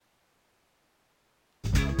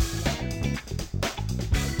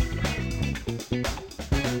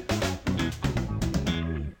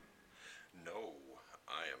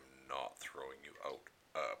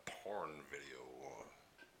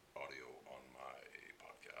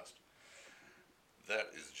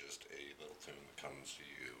That is just a little tune that comes to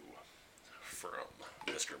you from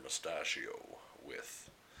Mr. Mustachio with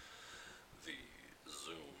the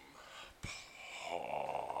Zoom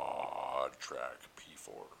Pod Track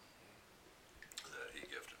P4 that he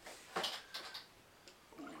gifted me.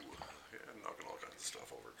 Ooh, yeah, knocking all kinds of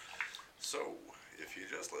stuff over. So, if you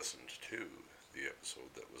just listened to the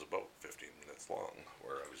episode that was about 15 minutes long,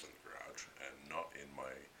 where I was in the garage and not in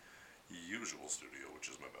my usual studio, which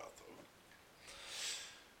is my bathtub,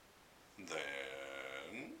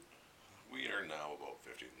 then we are now about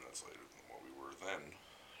 15 minutes later than what we were then,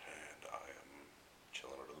 and I am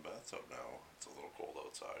chilling out in the bathtub now. It's a little cold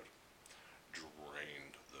outside.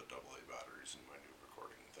 Drained the AA batteries in my new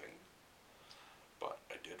recording thing, but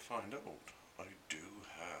I did find out I do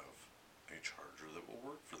have a charger that will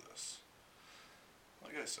work for this.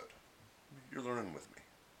 Like I said, you're learning with me.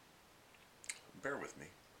 Bear with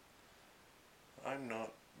me. I'm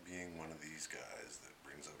not being one of these guys that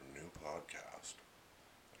brings out a new podcast,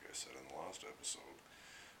 like I said in the last episode,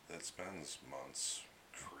 that spends months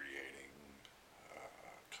creating a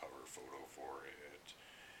cover photo for it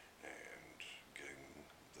and getting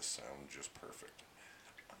the sound just perfect.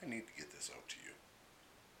 I need to get this out to you.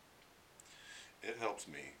 It helps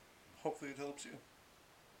me. Hopefully it helps you.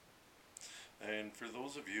 And for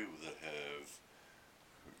those of you that have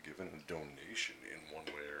given a donation in one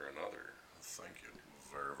way or another, thank you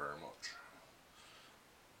very, very much.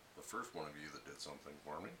 The first one of you that did something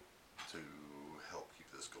for me to help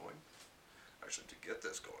keep this going, actually to get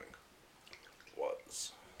this going,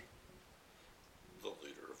 was the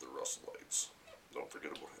leader of the Russellites. Don't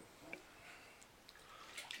forget about him.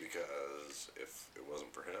 Because if it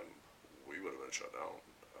wasn't for him, we would have been shut down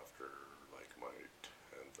after like my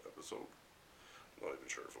 10th episode. I'm not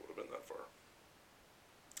even sure if it would have been that far.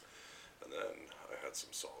 And then I had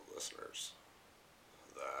some solid listeners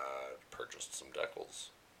that purchased some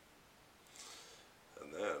decals.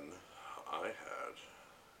 And then I had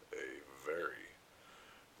a very,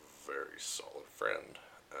 very solid friend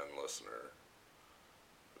and listener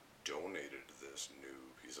donated this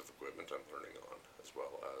new piece of equipment I'm learning on, as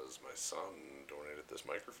well as my son donated this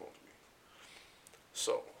microphone to me.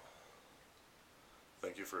 So,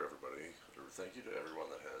 thank you for everybody, or thank you to everyone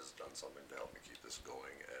that has done something to help me keep this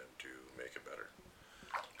going and to make it better.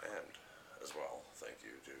 And, as well, thank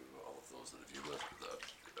you to all of those that have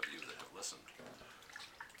listened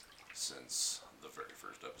since the very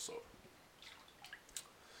first episode.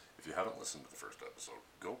 If you haven't listened to the first episode,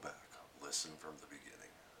 go back, listen from the beginning.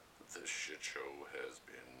 This shit show has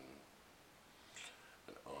been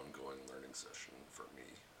an ongoing learning session for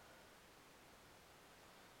me.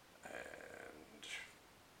 And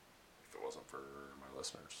if it wasn't for my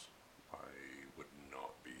listeners, I would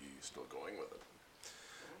not be still going with it.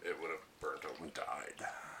 It would have burnt out and died.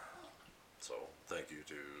 So, thank you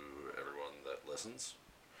to everyone that listens.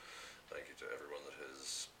 Thank you to everyone that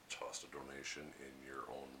has tossed a donation in your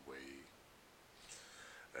own way.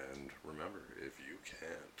 And remember, if you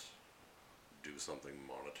can't do something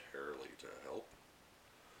monetarily to help,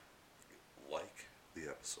 like the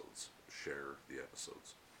episodes, share the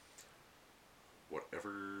episodes.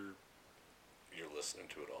 Whatever you're listening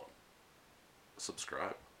to it on,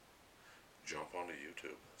 subscribe. Jump onto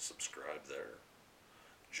YouTube, subscribe there.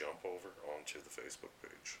 Jump over onto the Facebook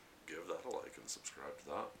page. Give that a like and subscribe to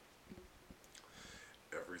that.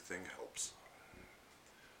 Everything helps.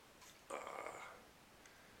 I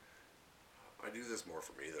do this more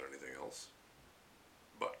for me than anything else.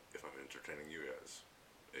 But if I'm entertaining you guys,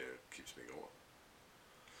 it keeps me going.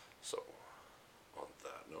 So, on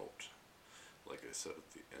that note, like I said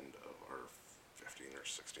at the end of our 15 or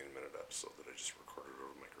 16 minute episode that I just recorded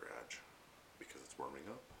out of my garage, because it's warming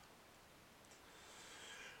up,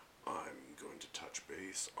 I'm going to touch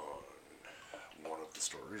base on one of the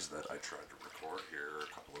stories that I tried to record here a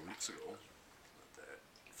couple of weeks ago that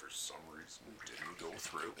for some reason didn't go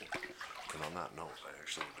through. And on that note, I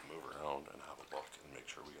actually need to move around and have a look and make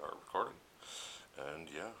sure we are recording. And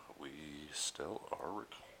yeah, we still are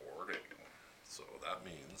recording. So that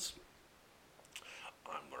means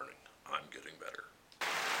I'm learning. I'm getting better.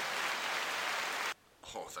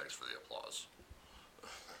 Oh, thanks for the applause.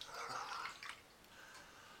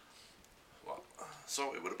 Well,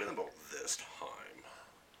 so it would have been about this time,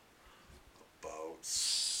 about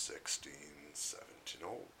 17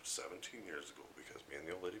 years ago, because me and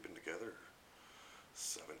the old lady have been together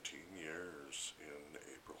 17 years in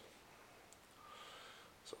April.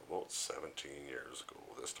 So about 17 years ago,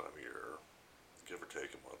 this time of year, give or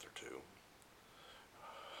take a month or two,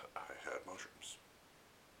 I had mushrooms.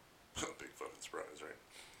 Big fucking surprise, right?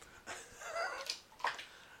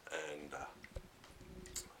 And,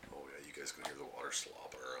 oh yeah, you guys can hear the water water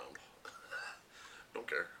slopping around. Don't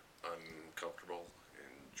care. I'm comfortable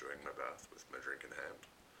enjoying my bath with my drink in hand,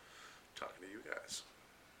 talking to you guys.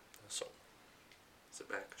 So, sit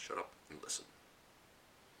back, shut up, and listen.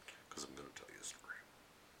 Because I'm going to tell you a story.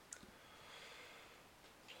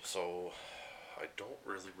 So, I don't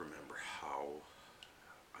really remember how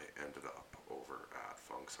I ended up over at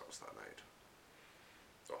Funk's house that night.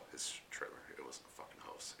 Oh, his trailer. It wasn't a fucking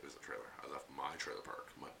house. It was a trailer. I left my trailer park,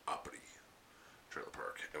 my uppity trailer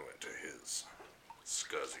park, and went to his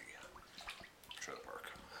scuzzy trailer park.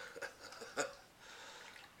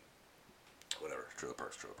 Whatever. Trailer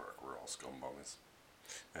park's trailer park. We're all scumbums.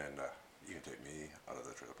 And you can take me out of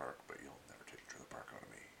the trailer park, but you'll never take the trailer park out of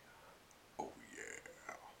me. Oh,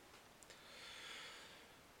 yeah.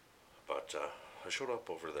 But I showed up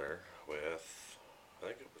over there with, I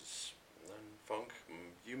think it was Funk.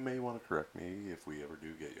 You may want to correct me if we ever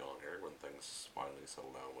do get you on here when things finally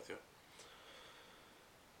settle down with you.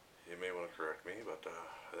 You may want to correct me, but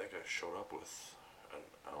I think I showed up with an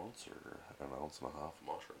ounce or an ounce and a half of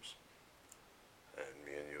mushrooms. And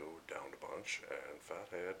me and you downed a bunch, and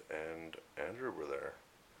Fathead and Andrew were there.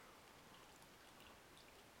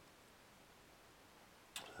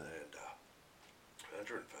 And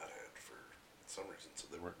Andrew and Fathead, for some reason,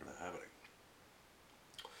 said they weren't going to have any.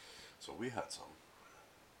 So we had some.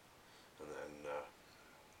 And then,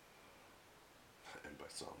 and by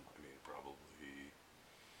some, I mean probably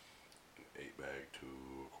an 8 bag to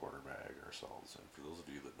a quarter bag ourselves. And for those of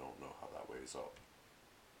you that don't know how that weighs up,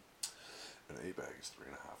 an 8 bag is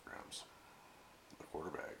 3.5 grams. A quarter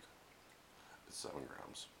bag is 7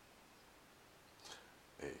 grams.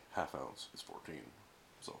 A half ounce is 14.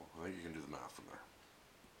 So I think you can do the math from there.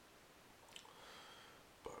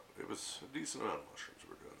 But it was a decent amount of mushrooms we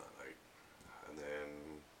were doing that night. And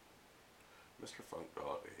then Mr. Funk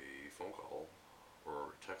got a phone call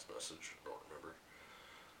or a text message, I don't remember,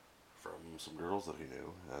 from some girls that he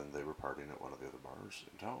knew, and they were partying at one of the other bars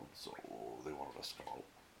in town. So they wanted us to come out.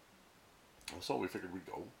 So we figured we'd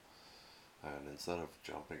go, and instead of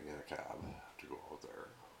jumping in a cab to go out there,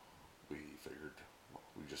 we figured, well,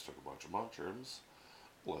 we just took a bunch of mushrooms,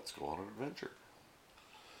 let's go on an adventure.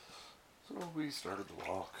 So we started the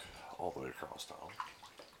walk all the way across town.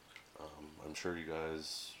 I'm sure you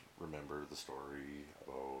guys remember the story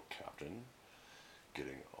about Captain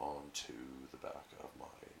getting onto the back of my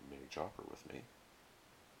mini chopper with me,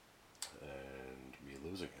 and me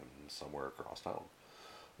losing him somewhere across town.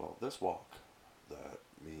 Well, this walk that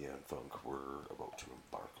me and Funk were about to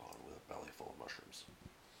embark on with a belly full of mushrooms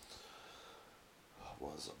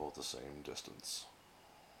was about the same distance.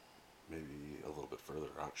 Maybe a little bit further,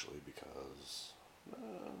 actually, because,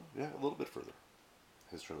 yeah, a little bit further.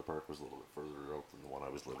 His trailer park was a little bit further out than the one I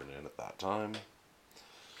was living in at that time.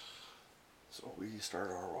 So we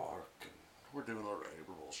started our walk, and we're doing alright,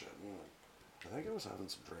 we're bullshitting, and I think I was having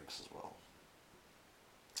some drinks as well.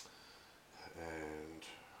 And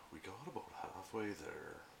we got about halfway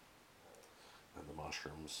there, and the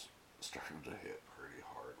mushrooms started to hit pretty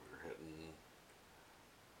hard. We were hitting.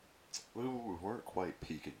 We weren't quite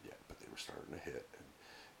peaking yet, but they were starting to hit. And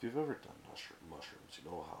if you've ever done mushrooms, you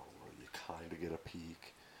know how you kind of get a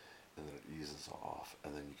peak, and then it eases off,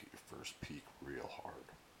 and then you get your first peak real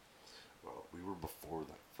hard. Well, we were before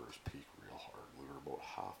that first peak real hard. We were about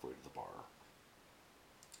halfway to the bar.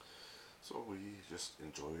 So we just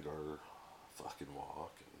enjoyed our fucking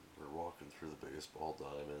walk, and we're walking through the baseball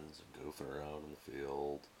diamonds and goofing around in the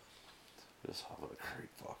field, just having a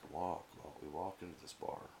great fucking walk. Well, we walk into this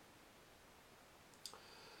bar,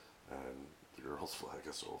 and the girls flag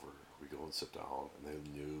us over. We go and sit down, and they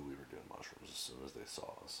knew we were doing mushrooms as soon as they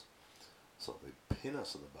saw us. So they pin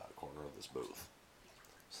us in the back corner of this booth,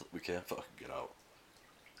 so that we can't fucking get out.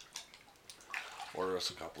 Order us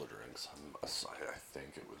a couple of drinks. I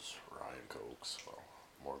think it was Ryan Cokes. Well,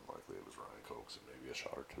 more than likely it was Ryan Cokes and maybe a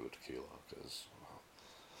shot or two of tequila, because, well,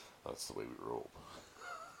 that's the way we rolled.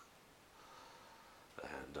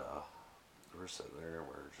 And we're sitting there and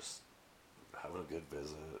we're just having a good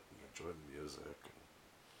visit and enjoying the music.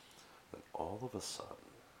 And then all of a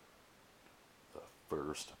sudden, the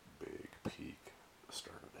first big peak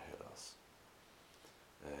started to hit us.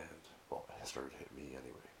 And, well, it started to hit me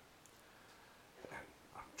anyway. And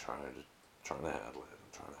I'm trying to handle it.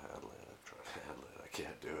 I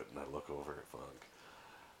can't do it. And I look over at Funk,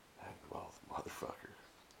 and, well, the motherfucker,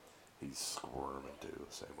 he's squirming too,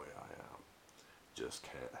 the same way I am. Just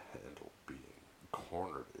can't handle being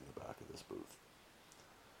cornered in the back of this booth.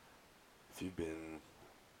 If you've been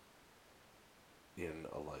in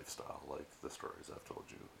a lifestyle like the stories I've told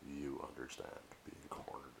you, you understand being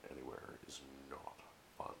cornered anywhere is not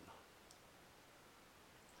fun.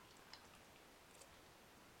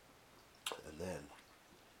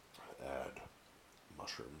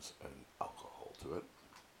 mushrooms and alcohol to it,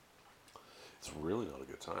 it's really not a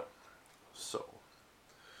good time. So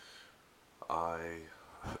I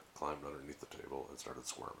climbed underneath the table and started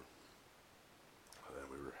squirming. And then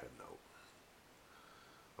we were heading out.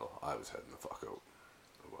 Well, I was heading the fuck out.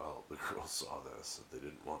 Well, the girls saw this, and they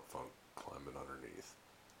didn't want Funk climbing underneath.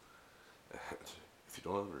 And if you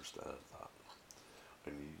don't understand that, I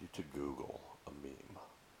need you to Google a meme.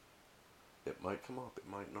 It might come up, it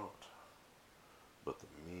might not. But the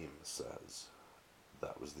meme says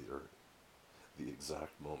that was the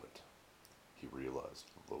exact moment he realized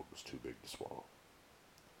the load was too big to swallow.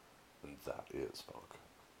 And that is Funk.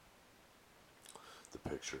 The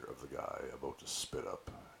picture of the guy about to spit up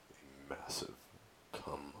a massive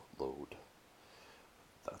cum load.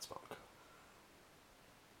 That's Funk.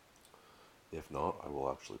 If not, I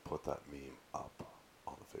will actually put that meme up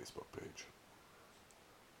on the Facebook page.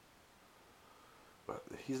 But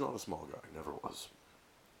he's not a small guy, never was.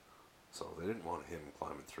 So they didn't want him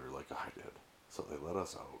climbing through like I did. So they let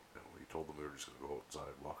us out, and we told them we were just going to go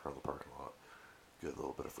outside, walk around the parking lot, get a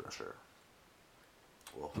little bit of fresh air.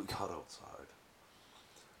 Well, we got outside,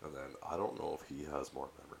 and then I don't know if he has more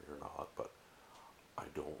memory or not, but I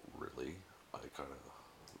don't really. I kind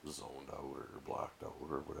of zoned out or blacked out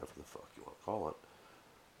or whatever the fuck you want to call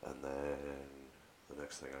it. And then the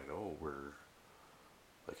next thing I know, we're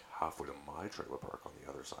like halfway to my trailer park on the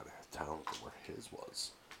other side of town from where his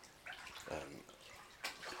was. And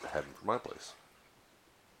heading for my place.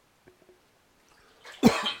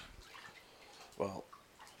 Well,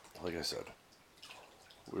 like I said,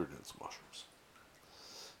 we were doing some mushrooms.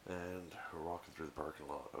 And we're walking through the parking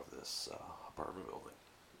lot of this apartment building.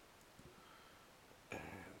 And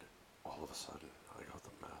all of a sudden, I got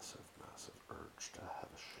the massive, massive urge to have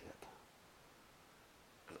a shit.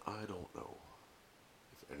 And I don't know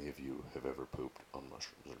if any of you have ever pooped on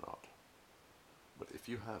mushrooms or not. But if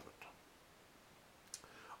you haven't,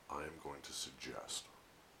 I am going to suggest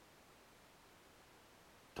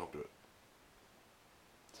don't do it.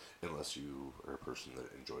 Unless you are a person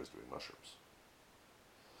that enjoys doing mushrooms.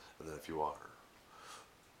 And then if you are,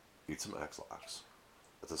 eat some X-Lax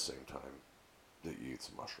at the same time that you eat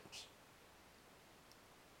some mushrooms.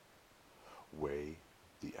 Weigh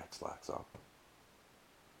the X-Lax up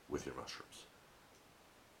with your mushrooms.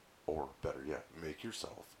 Or better yet, make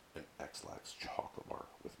yourself an X-Lax chocolate bar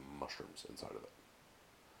with mushrooms inside of it.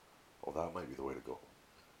 Well, that might be the way to go.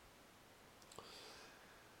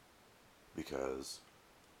 Because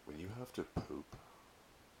when you have to poop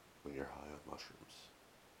when you're high on mushrooms,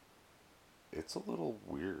 it's a little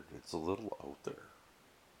weird. It's a little out there.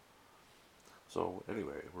 So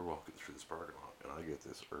anyway, we're walking through this parking lot, and I get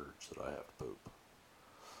this urge that I have to poop.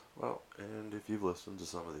 Well, and if you've listened to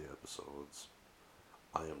some of the episodes,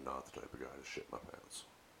 I am not the type of guy to shit my pants.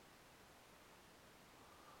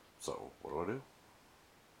 So, what do?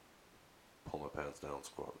 Pull my pants down,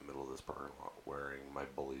 squat in the middle of this parking lot, wearing my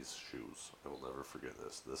bully's shoes. I will never forget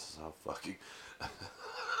this. This is how fucking...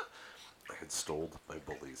 I had stole my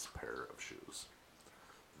bully's pair of shoes.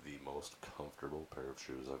 The most comfortable pair of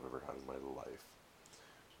shoes I've ever had in my life.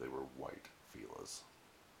 They were white Fila's.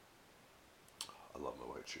 I love my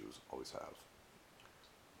white shoes, always have.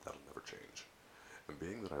 That'll never change. And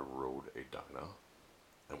being that I rode a Dyna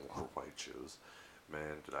and wore white shoes,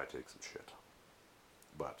 man, did I take some shit.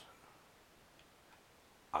 But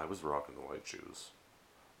I was rocking the white shoes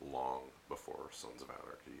long before Sons of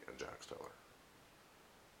Anarchy and Jack Steller.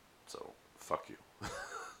 So, fuck you.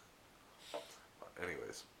 But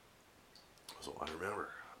anyways, so I remember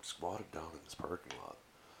I'm squatted down in this parking lot,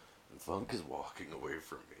 and Funk is walking away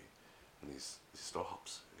from me, and he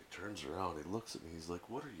stops, and he turns around, he looks at me, he's like,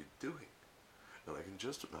 "What are you doing?" And I can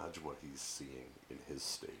just imagine what he's seeing in his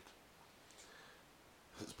state.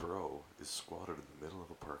 His bro is squatted in the middle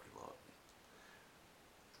of a parking lot,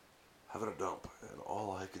 having a dump, and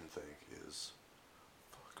all I can think is,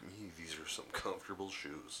 fuck me, these are some comfortable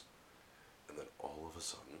shoes. And then all of a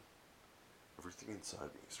sudden, everything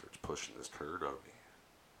inside me starts pushing this turd out of me.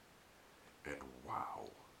 And wow,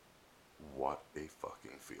 what a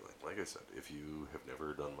fucking feeling. Like I said, if you have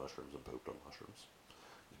never done mushrooms and pooped on mushrooms,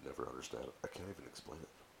 you'd never understand it. I can't even explain it.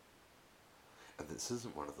 And this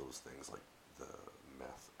isn't one of those things like the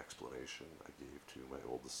meth explanation I gave to my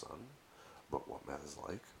oldest son, but what meth is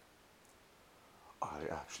like.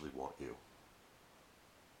 I actually want you.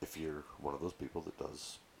 If you're one of those people that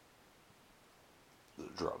does the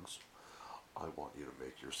drugs, I want you to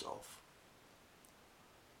make yourself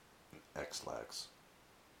an X-Lax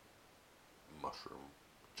mushroom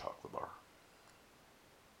chocolate bar.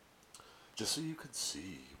 Just so you can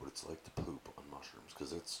see what it's like to poop on mushrooms,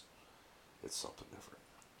 because it's something different.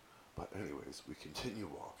 But anyways, we continue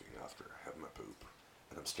walking after I have my poop.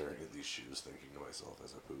 And I'm staring at these shoes thinking to myself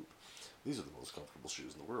as I poop, these are the most comfortable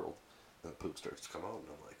shoes in the world. And the poop starts to come out and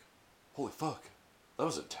I'm like, holy fuck, that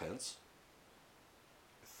was intense.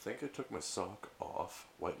 I think I took my sock off,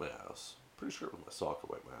 wiped my ass. Pretty sure it was my sock I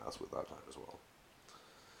wiped my ass with that time as well.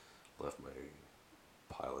 Left my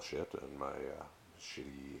pile of shit and my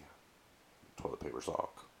shitty toilet paper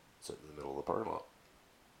sock sitting in the middle of the parking lot.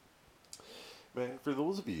 Man, for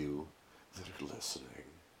those of you that are listening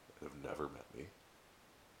and have never met me,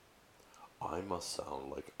 I must sound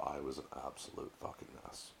like I was an absolute fucking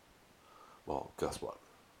mess. Well, guess what?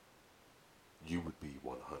 You would be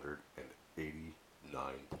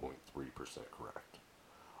 189.3% correct.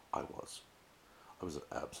 I was. I was an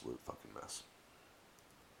absolute fucking mess.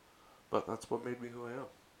 But that's what made me who I am.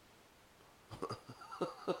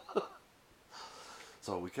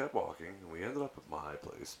 So we kept walking, and we ended up at my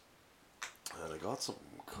place, and I got some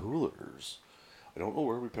coolers. I don't know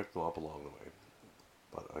where we picked them up along the way,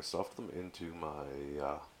 but I stuffed them into my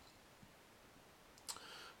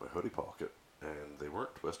hoodie pocket, and they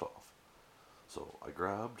weren't twist off. So I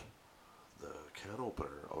grabbed the can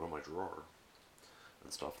opener out of my drawer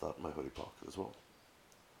and stuffed that in my hoodie pocket as well.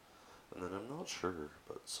 And then I'm not sure,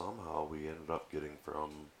 but somehow we ended up getting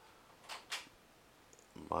from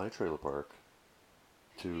my trailer park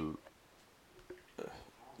to.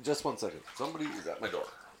 Just one second. Somebody is at my door.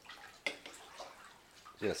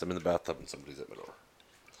 Yes, I'm in the bathtub and somebody's at my door.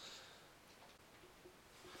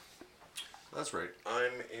 That's right.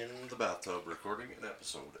 I'm in the bathtub recording an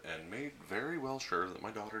episode and made very well sure that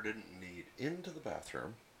my daughter didn't need into the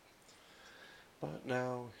bathroom. But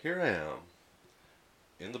now here I am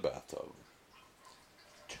in the bathtub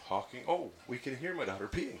talking. Oh, we can hear my daughter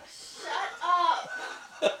peeing. Shut up!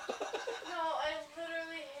 No, I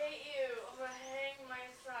literally hate you. I'm gonna hang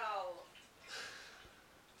myself.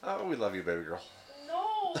 Oh, we love you, baby girl.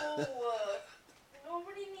 No!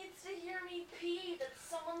 Nobody needs to hear me pee. That's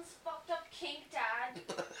someone's fucked up kink, Dad.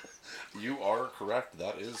 You are correct.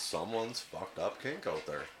 That is someone's fucked up kink out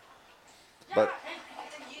there. Yeah, But and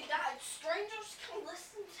strangers can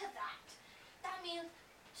listen to that. That means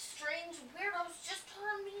strange weirdos just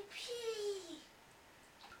heard me pee.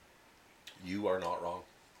 you are not wrong.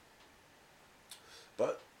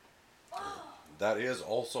 But that is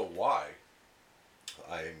also why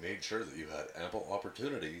I made sure that you had ample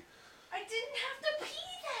opportunity. I didn't have to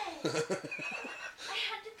pee then. I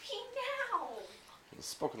had to pee now.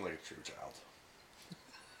 Spoken like a true child.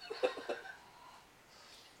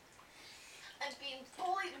 I'm being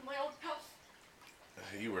bullied in my own house.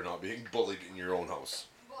 You were not being bullied in your own house.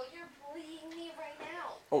 Well, you're bullying me right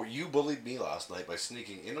now. Oh, you bullied me last night by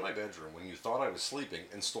sneaking into my bedroom when you thought I was sleeping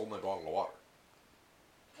and stole my bottle of water.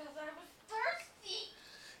 Because I was thirsty.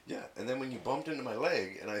 Yeah, and then when you bumped into my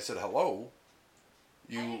leg and I said hello,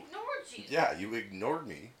 I ignored you. Yeah, you ignored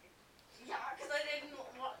me. Yeah, because I didn't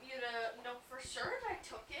want you to know for sure if I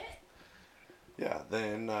took it. Yeah,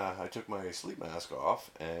 then I took my sleep mask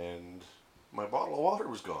off and my bottle of water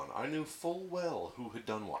was gone. I knew full well who had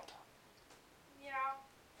done what. Yeah.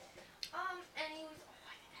 Anyways,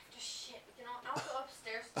 I didn't have to shit. I'll go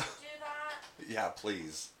upstairs to do that. Yeah,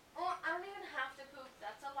 please. Oh, I don't even have to poop.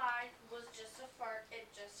 That's a lie. It was just a fart.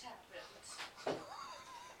 It just happened.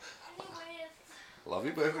 Anyways. Love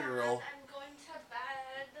you, baby girl. I'm going to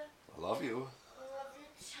bed. I love you. Love you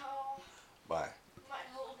too. Bye. My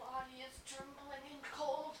whole body is trembling and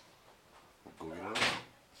cold. Go get it.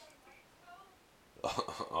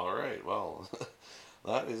 All right, well,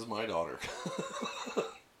 that is my daughter.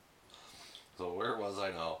 So where was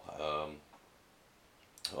I now?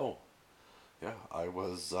 Oh, yeah, I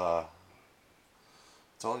was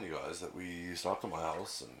telling you guys that we stopped at my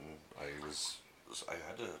house and I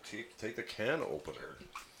had to take the can opener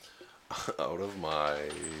out of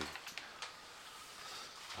my.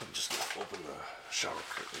 I'm just gonna open the shower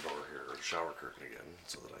curtain door here, or the shower curtain again,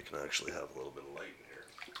 so that I can actually have a little bit of light in here.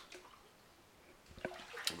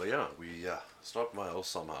 But yeah, we stopped at my house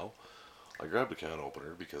somehow. I grabbed a can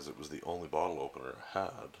opener because it was the only bottle opener I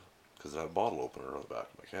had, because it had a bottle opener on the back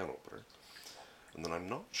of my can opener. And then I'm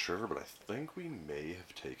not sure, but I think we may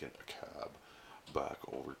have taken a cab back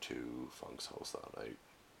over to Funk's house that night.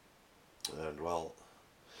 And well,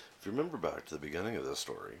 if you remember back to the beginning of this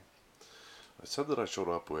story, I said that I showed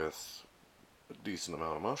up with a decent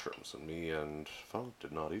amount of mushrooms, and me and Funk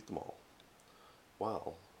did not eat them all.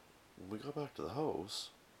 Well, when we got back to the house,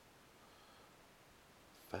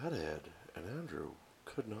 Fathead and Andrew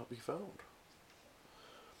could not be found.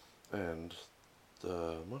 And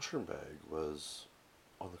the mushroom bag was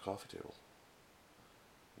on the coffee table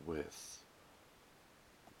with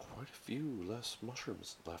quite a few less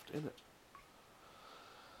mushrooms left in it.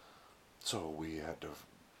 So we had to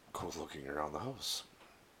go looking around the house.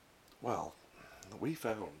 Well, we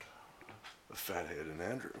found a Fathead and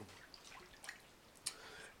Andrew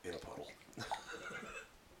in a puddle.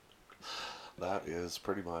 That is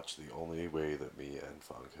pretty much the only way that me and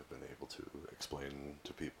Funk have been able to explain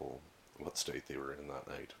to people what state they were in that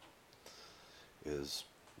night. Is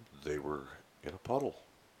they were in a puddle.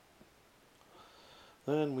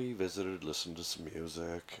 Then we visited, listened to some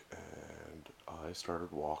music, and I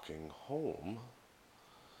started walking home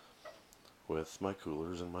with my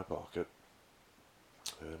coolers in my pocket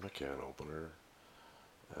and my can opener.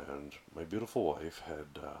 And my beautiful wife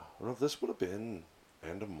had, well, this would have been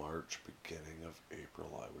end of March, beginning of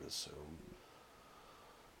April, I would assume.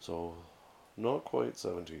 So, not quite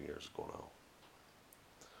 17 years ago now.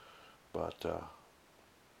 But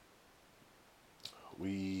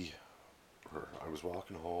I was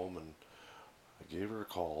walking home and I gave her a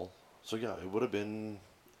call. So yeah, it would have been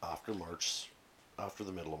after March, after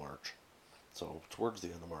the middle of March. So towards the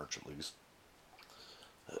end of March at least.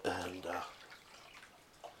 And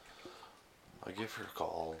I gave her a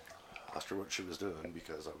call, asked her what she was doing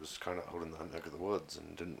because I was kind of out in that neck of the woods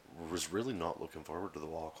and was really not looking forward to the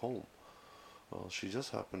walk home. Well, she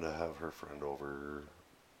just happened to have her friend over,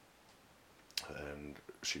 and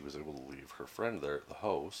she was able to leave her friend there at the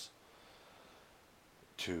house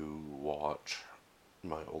to watch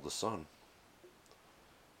my oldest son.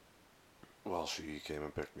 Well, she came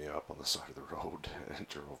and picked me up on the side of the road and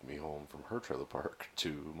drove me home from her trailer park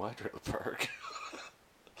to my trailer park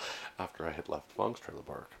after I had left Funk's trailer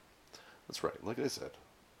park. That's right, like I said,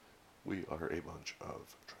 we are a bunch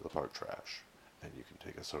of trailer park trash, and you can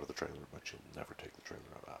take us out of the trailer, but you'll never take the trailer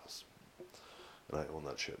out of us. And I own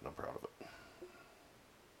that shit, and I'm proud of it.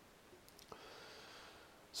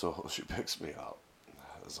 So she picks me up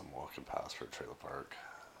as I'm walking past her trailer park,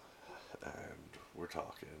 and we're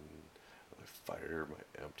talking. I fire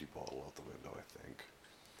my empty bottle out the window, I think.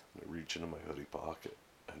 And I reach into my hoodie pocket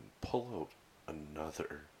and pull out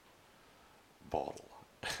another bottle.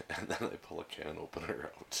 And then I pull a can opener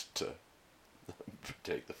out to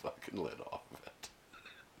take the fucking lid off of it.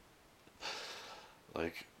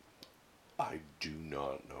 Like, I do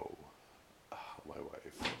not know how my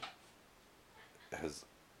wife has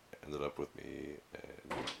ended up with me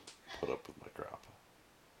and put up with my crap.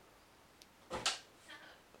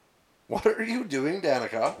 What are you doing,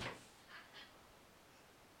 Danica?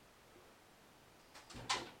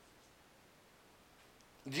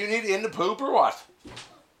 Do you need in to poop or what? No,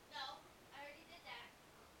 I already did that.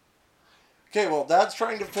 Okay, well, Dad's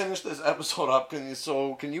trying to finish this episode up.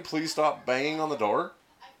 Can you please stop banging on the door?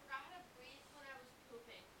 I forgot how to breathe when I was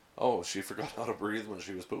pooping. Oh, she forgot how to breathe when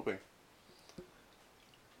she was pooping.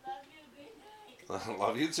 Love you, good night.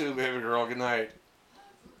 Love you too, baby girl. Good night.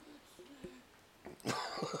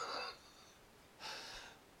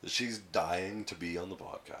 She's dying to be on the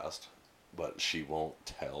podcast, but she won't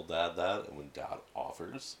tell Dad that. And when Dad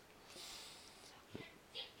offers,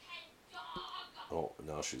 oh,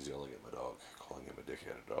 now she's yelling at my dog, calling him a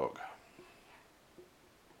dickheaded dog.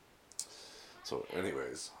 So,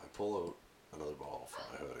 anyways, I pull out another bottle from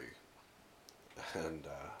my hoodie, and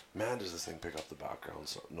man, does this thing pick up the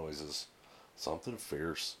background noises. Something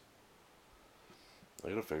fierce. I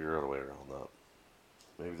gotta figure out a way around that.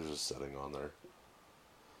 Maybe there's a setting on there.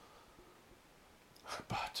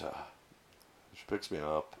 But she picks me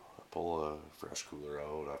up. I pull a fresh cooler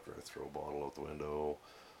out after I throw a bottle out the window.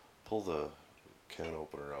 Pull the can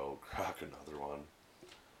opener out. Crack another one.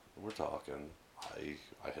 And we're talking. I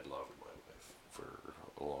had loved my wife for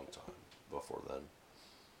a long time before then.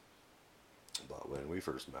 But when we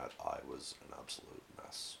first met, I was an absolute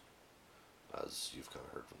mess, as you've kind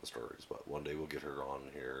of heard from the stories. But one day we'll get her on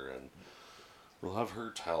here and we'll have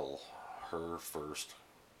her tell her first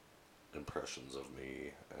impressions of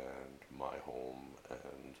me and my home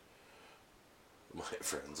and my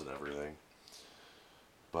friends and everything.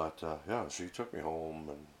 But yeah, she took me home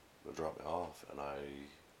and dropped me off, and I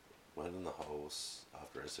went in the house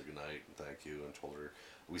after I said goodnight and thank you and told her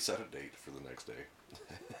we set a date for the next day.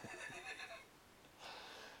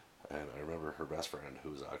 And I remember her best friend,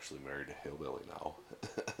 who's actually married to Hillbilly now.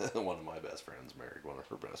 One of my best friends married one of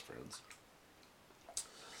her best friends.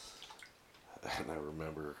 And I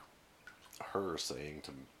remember her saying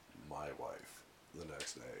to my wife the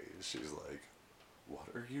next day, she's like, "What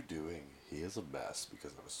are you doing? He is a mess,"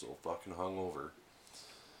 because I was so fucking hungover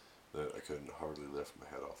that I couldn't hardly lift my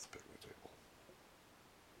head off the picnic table.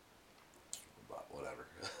 But whatever.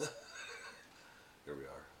 Here we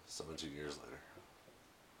are, 17 years later.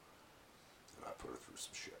 And I put her through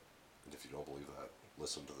some shit. And if you don't believe that,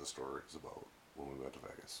 listen to the stories about when we went to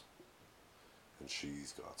Vegas. And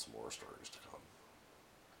she's got some more stories to come.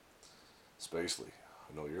 Spacely,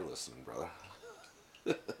 I know you're listening, brother.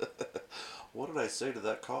 What did I say to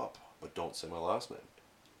that cop? But don't say my last name.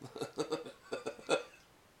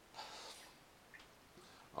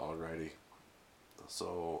 Alrighty.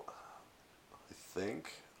 So, I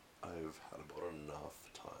think I've had about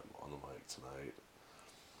enough time on the mic tonight.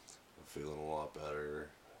 I'm feeling a lot better.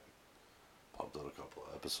 Pumped out a couple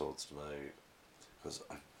of episodes tonight. Because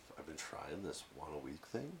I've been trying this one a week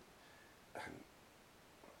thing. And,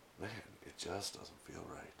 man, it just doesn't feel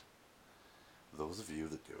right. Those of you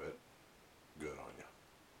that do it, good on you.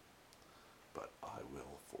 But I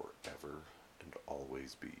will forever and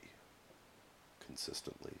always be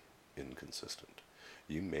consistently inconsistent.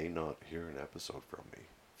 You may not hear an episode from me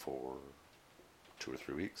for 2 or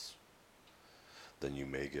 3 weeks. Then you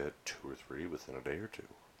may get 2 or 3 within a day or two.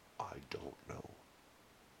 I don't know.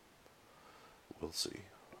 We'll see.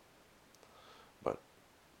 But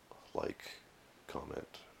like,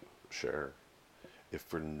 comment, share, if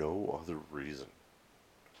for no other reason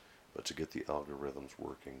but to get the algorithms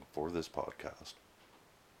working for this podcast,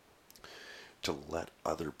 to let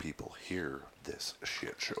other people hear this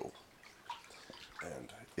shit show.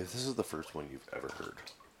 And if this is the first one you've ever heard,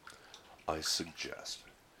 I suggest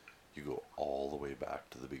you go all the way back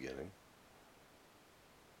to the beginning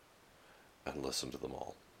and listen to them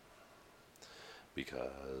all.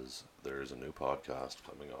 Because there is a new podcast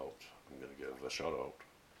coming out. I'm going to give a shout out.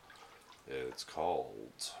 It's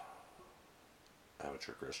called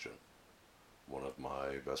Amateur Christian. One of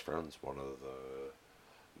my best friends, one of the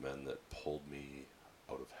men that pulled me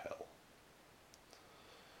out of hell,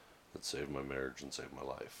 that saved my marriage and saved my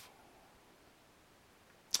life,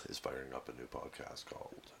 is firing up a new podcast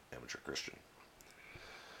called Amateur Christian.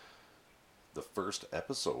 The first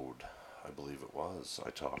episode, I believe it was, I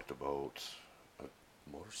talked about a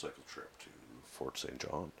motorcycle trip to Fort St.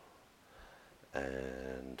 John.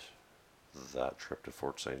 And that trip to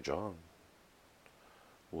Fort St. John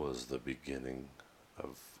was the beginning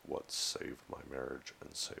of what saved my marriage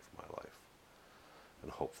and saved my life. And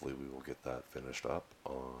hopefully we will get that finished up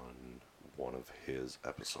on one of his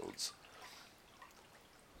episodes.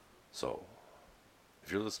 So,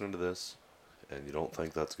 if you're listening to this and you don't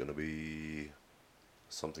think that's going to be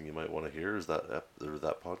something you might want to hear, is that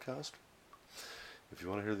podcast? If you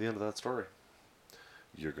want to hear the end of that story,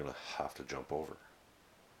 you're going to have to jump over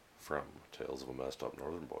from Tales of a Messed Up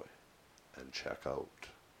Northern Boy and check out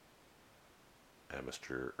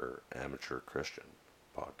Amateur Christian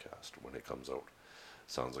podcast when it comes out.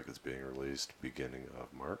 Sounds like it's being released beginning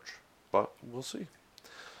of March, but we'll see.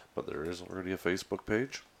 But there is already a Facebook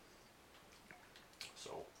page,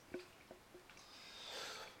 so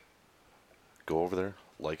go over there,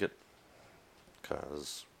 like it,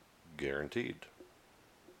 because guaranteed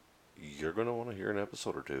you're going to want to hear an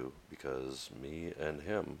episode or two, because me and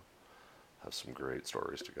him have some great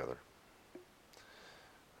stories together.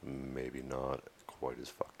 Maybe not quite as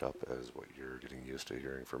fucked up as what you're getting used to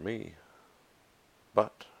hearing from me,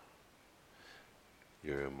 but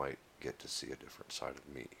you might get to see a different side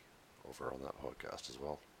of me over on that podcast as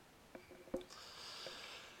well.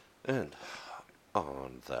 And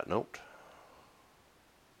on that note,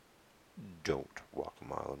 don't walk a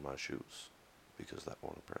mile in my shoes, because that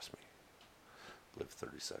won't impress me. Live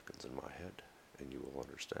 30 seconds in my head, and you will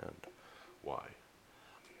understand why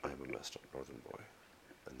I am a messed up northern boy,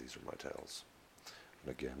 and these are my tales.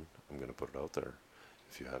 And again, I'm going to put it out there.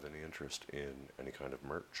 If you have any interest in any kind of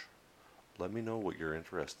merch, let me know what you're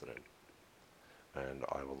interested in, and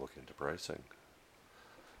I will look into pricing.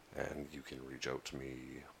 And you can reach out to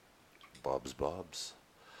me, Bob's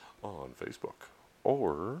on Facebook,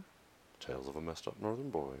 or Tales of a Messed Up Northern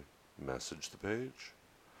Boy, message the page,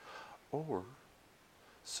 or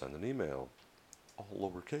send an email,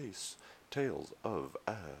 all lowercase, Tales of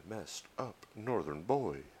a Messed Up Northern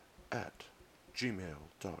Boy at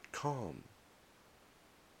gmail.com.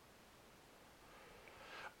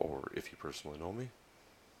 Or if you personally know me,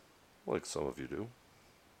 like some of you do,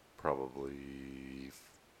 probably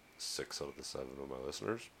 6 out of the 7 of my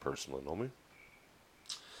listeners personally know me,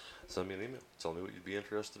 send me an email. Tell me what you'd be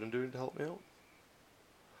interested in doing to help me out.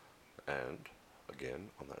 And again,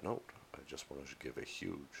 on that note, I just wanted to give a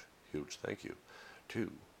huge, huge thank you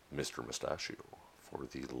to Mr. Mustachio for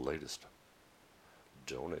the latest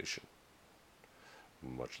donation.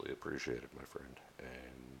 Muchly appreciated, my friend.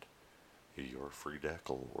 And your free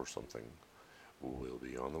decal or something will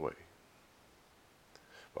be on the way.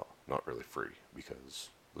 Well, not really free, because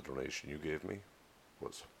the donation you gave me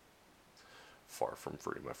was far from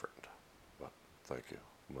free, my friend. But thank you.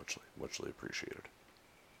 Muchly appreciated.